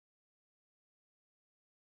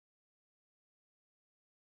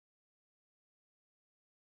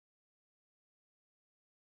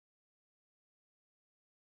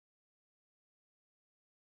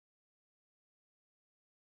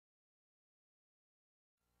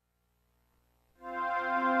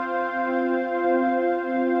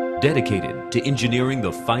dedicated to engineering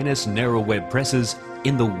the finest narrow web presses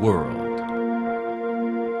in the world.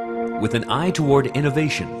 With an eye toward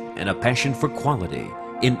innovation and a passion for quality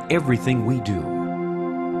in everything we do.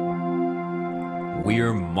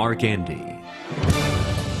 We're Mark Andy.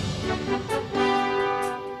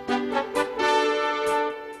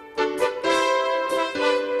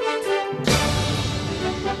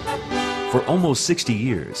 For almost 60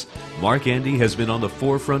 years, Mark Andy has been on the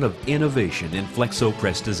forefront of innovation in flexo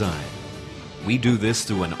press design. We do this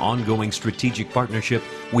through an ongoing strategic partnership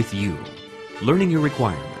with you, learning your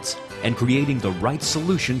requirements and creating the right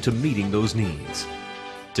solution to meeting those needs.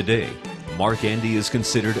 Today, Mark Andy is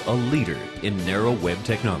considered a leader in narrow web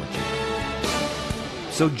technology.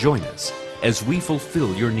 So join us as we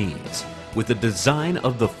fulfill your needs with the design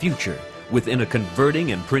of the future within a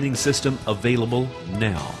converting and printing system available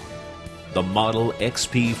now. The Model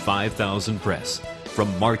XP5000 press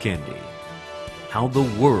from Mark Andy. How the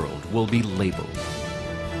world will be labeled.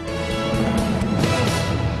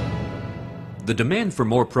 The demand for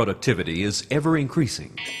more productivity is ever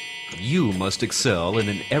increasing. You must excel in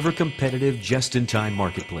an ever-competitive just-in-time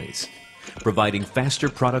marketplace, providing faster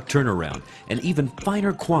product turnaround and even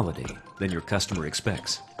finer quality than your customer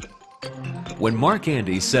expects. When Mark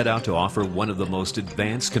Andy set out to offer one of the most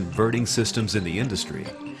advanced converting systems in the industry,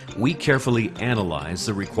 we carefully analyzed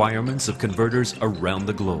the requirements of converters around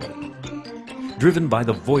the globe. Driven by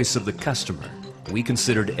the voice of the customer, we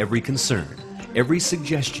considered every concern, every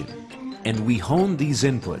suggestion, and we honed these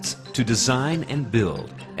inputs to design and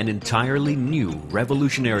build an entirely new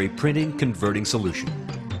revolutionary printing converting solution.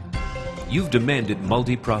 You've demanded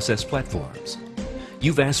multi-process platforms.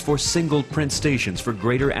 You've asked for single print stations for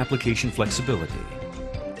greater application flexibility.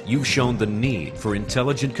 You've shown the need for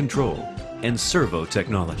intelligent control and servo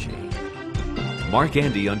technology. Mark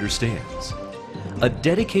Andy understands. A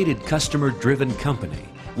dedicated customer-driven company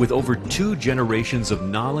with over 2 generations of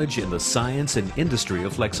knowledge in the science and industry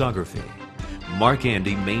of flexography. Mark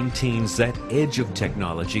Andy maintains that edge of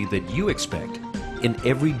technology that you expect in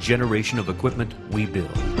every generation of equipment we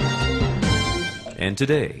build. And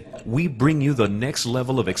today, we bring you the next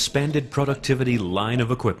level of expanded productivity line of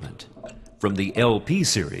equipment. From the LP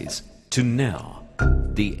series to now,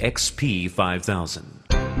 the XP5000.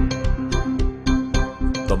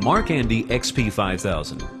 The Mark Andy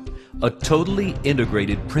XP5000, a totally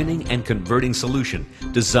integrated printing and converting solution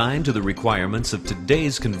designed to the requirements of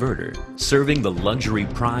today's converter, serving the luxury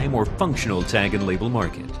prime or functional tag and label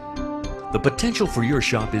market. The potential for your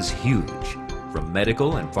shop is huge, from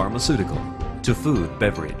medical and pharmaceutical to food,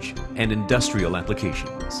 beverage, and industrial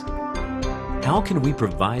applications. How can we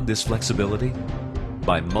provide this flexibility?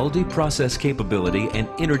 By multi-process capability and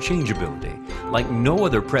interchangeability like no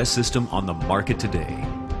other press system on the market today.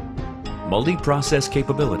 Multi-process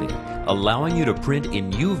capability, allowing you to print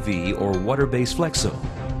in UV or water-based flexo,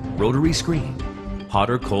 rotary screen, hot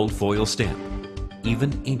or cold foil stamp,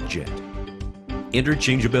 even inkjet.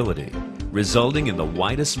 Interchangeability, resulting in the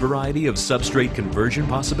widest variety of substrate conversion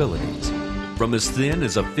possibilities, from as thin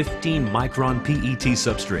as a 15-micron PET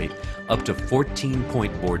substrate up to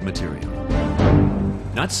 14-point board material.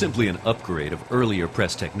 Not simply an upgrade of earlier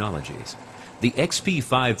press technologies, the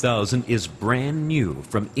XP5000 is brand new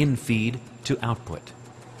from in-feed to output,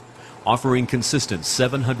 offering consistent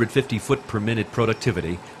 750 foot per minute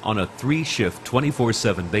productivity on a 3-shift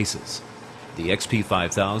 24/7 basis. The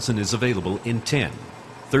XP5000 is available in 10,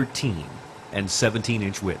 13, and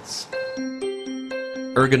 17-inch widths.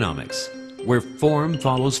 Ergonomics, where form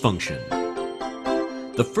follows function.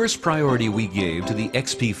 The first priority we gave to the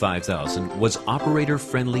XP5000 was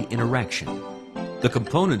operator-friendly interaction. The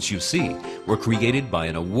components you see were created by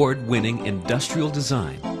an award-winning industrial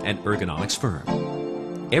design and ergonomics firm.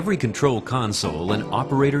 Every control console and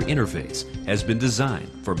operator interface has been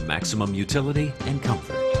designed for maximum utility and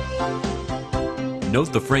comfort.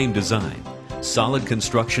 Note the frame design, solid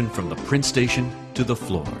construction from the print station to the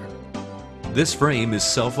floor. This frame is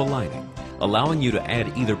self-aligning, allowing you to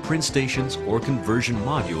add either print stations or conversion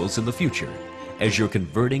modules in the future as your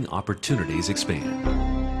converting opportunities expand.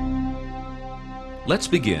 Let's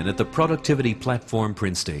begin at the Productivity Platform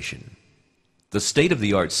Print Station. The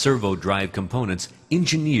state-of-the-art servo drive components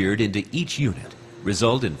engineered into each unit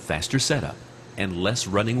result in faster setup and less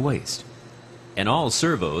running waste. And all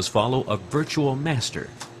servos follow a virtual master,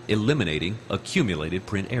 eliminating accumulated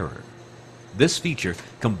print error. This feature,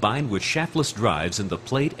 combined with shaftless drives in the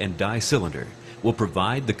plate and die cylinder, will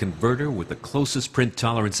provide the converter with the closest print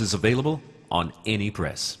tolerances available on any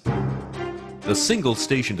press. The single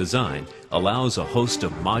station design allows a host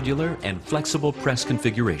of modular and flexible press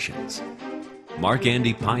configurations. Mark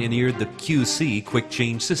Andy pioneered the QC quick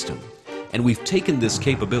change system, and we've taken this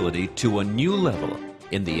capability to a new level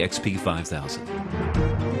in the XP5000.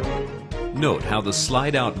 Note how the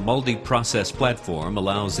slide-out multi-process platform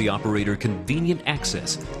allows the operator convenient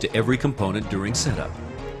access to every component during setup.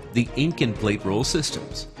 The ink and plate roll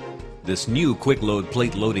systems. This new quick-load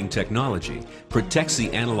plate loading technology protects the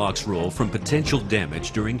Analox roll from potential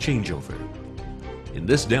damage during changeover. In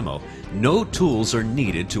this demo, no tools are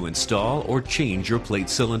needed to install or change your plate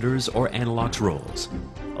cylinders or Analox rolls,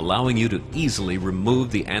 allowing you to easily remove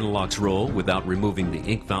the Analox roll without removing the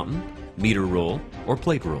ink fountain, meter roll, or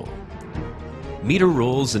plate roll. Meter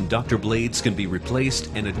rolls and doctor blades can be replaced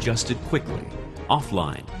and adjusted quickly,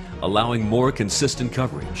 offline, allowing more consistent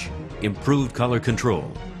coverage, improved color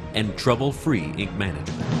control, and trouble-free ink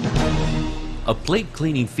management. A plate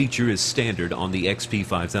cleaning feature is standard on the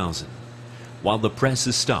XP5000. While the press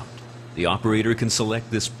is stopped, the operator can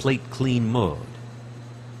select this plate clean mode.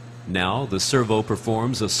 Now the servo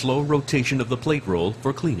performs a slow rotation of the plate roll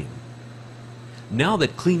for cleaning. Now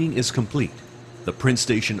that cleaning is complete, the print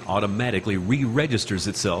station automatically re-registers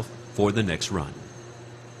itself for the next run.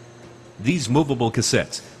 These movable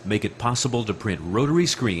cassettes make it possible to print rotary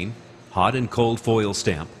screen, hot and cold foil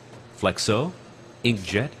stamp, flexo,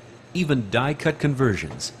 inkjet, even die-cut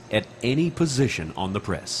conversions at any position on the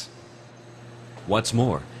press. What's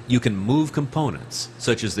more, you can move components,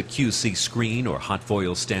 such as the QC screen or hot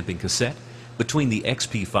foil stamping cassette, between the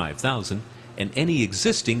XP5000 and any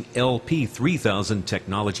existing LP3000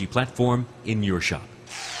 technology platform in your shop.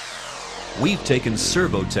 We've taken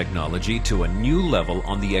servo technology to a new level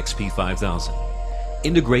on the XP5000,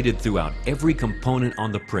 integrated throughout every component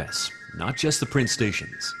on the press, not just the print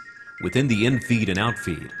stations. Within the in-feed and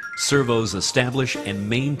out-feed, servos establish and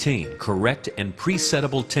maintain correct and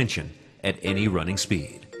presettable tension at any running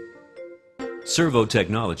speed. Servo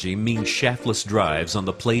technology means shaftless drives on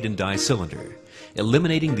the plate and die cylinder,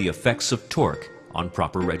 eliminating the effects of torque on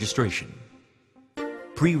proper registration.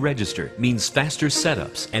 Pre-register means faster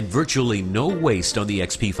setups and virtually no waste on the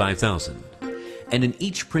XP5000. And in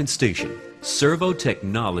each print station, servo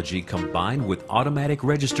technology combined with automatic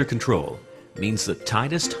register control means the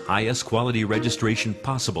tightest, highest quality registration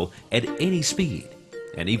possible at any speed,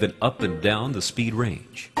 and even up and down the speed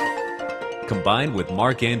range. Combined with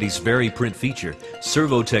Mark Andy's VariPrint feature,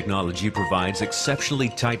 servo technology provides exceptionally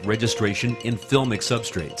tight registration in filmic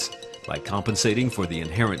substrates by compensating for the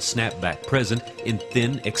inherent snapback present in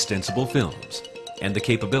thin, extensible films, and the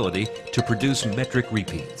capability to produce metric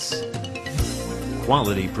repeats.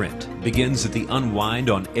 Quality print begins at the unwind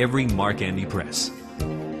on every Mark Andy press.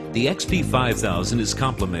 The XP5000 is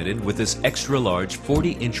complemented with this extra-large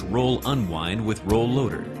 40-inch roll unwind with roll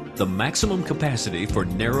loader, the maximum capacity for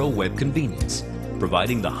narrow web convenience,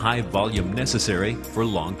 providing the high volume necessary for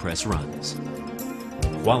long press runs.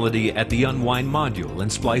 Quality at the unwind module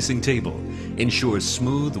and splicing table ensures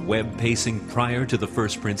smooth web pacing prior to the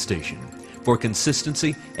first print station for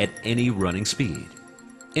consistency at any running speed.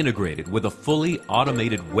 Integrated with a fully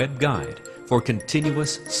automated web guide for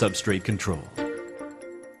continuous substrate control.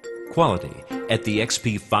 Quality at the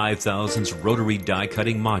XP5000's rotary die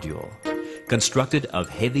cutting module, constructed of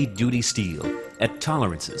heavy-duty steel at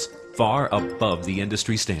tolerances far above the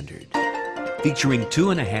industry standard. Featuring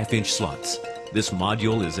 2.5-inch slots, this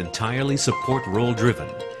module is entirely support roll driven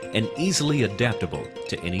and easily adaptable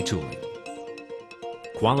to any tooling.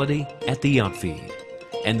 Quality at the outfeed,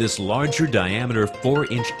 and this larger diameter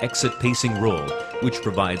 4-inch exit pacing roll which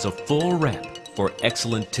provides a full wrap for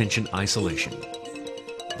excellent tension isolation.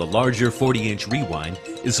 The larger 40-inch rewind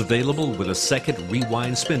is available with a second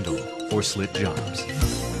rewind spindle for slit jobs.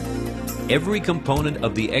 Every component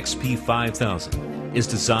of the XP5000 is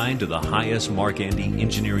designed to the highest Mark Andy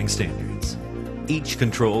engineering standards, each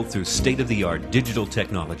controlled through state-of-the-art digital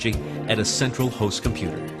technology at a central host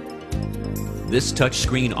computer. This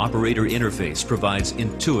touchscreen operator interface provides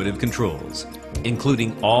intuitive controls,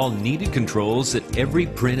 including all needed controls at every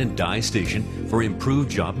print and die station for improved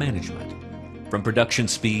job management. From production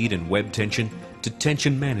speed and web tension to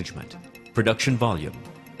tension management, production volume,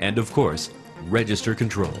 and of course, register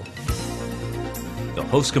control. The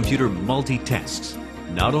host computer multitasks,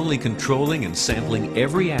 not only controlling and sampling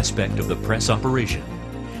every aspect of the press operation.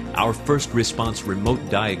 Our first response remote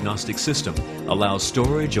diagnostic system allows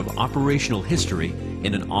storage of operational history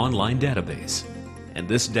in an online database. And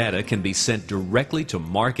this data can be sent directly to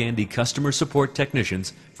Mark Andy customer support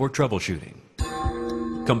technicians for troubleshooting.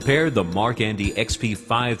 Compare the Mark Andy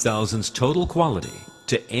XP5000's total quality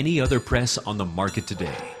to any other press on the market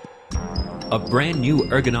today. A brand new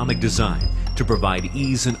ergonomic design to provide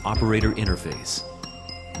ease in operator interface.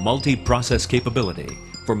 Multi-process capability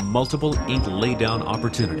for multiple ink laydown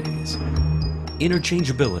opportunities.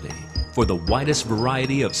 Interchangeability for the widest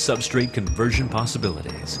variety of substrate conversion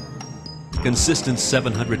possibilities. Consistent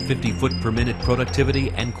 750 foot per minute productivity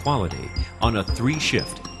and quality on a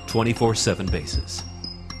 3-shift, 24/7 basis.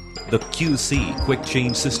 The QC quick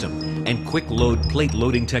change system and quick load plate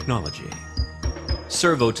loading technology.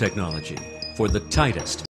 Servo technology for the tightest,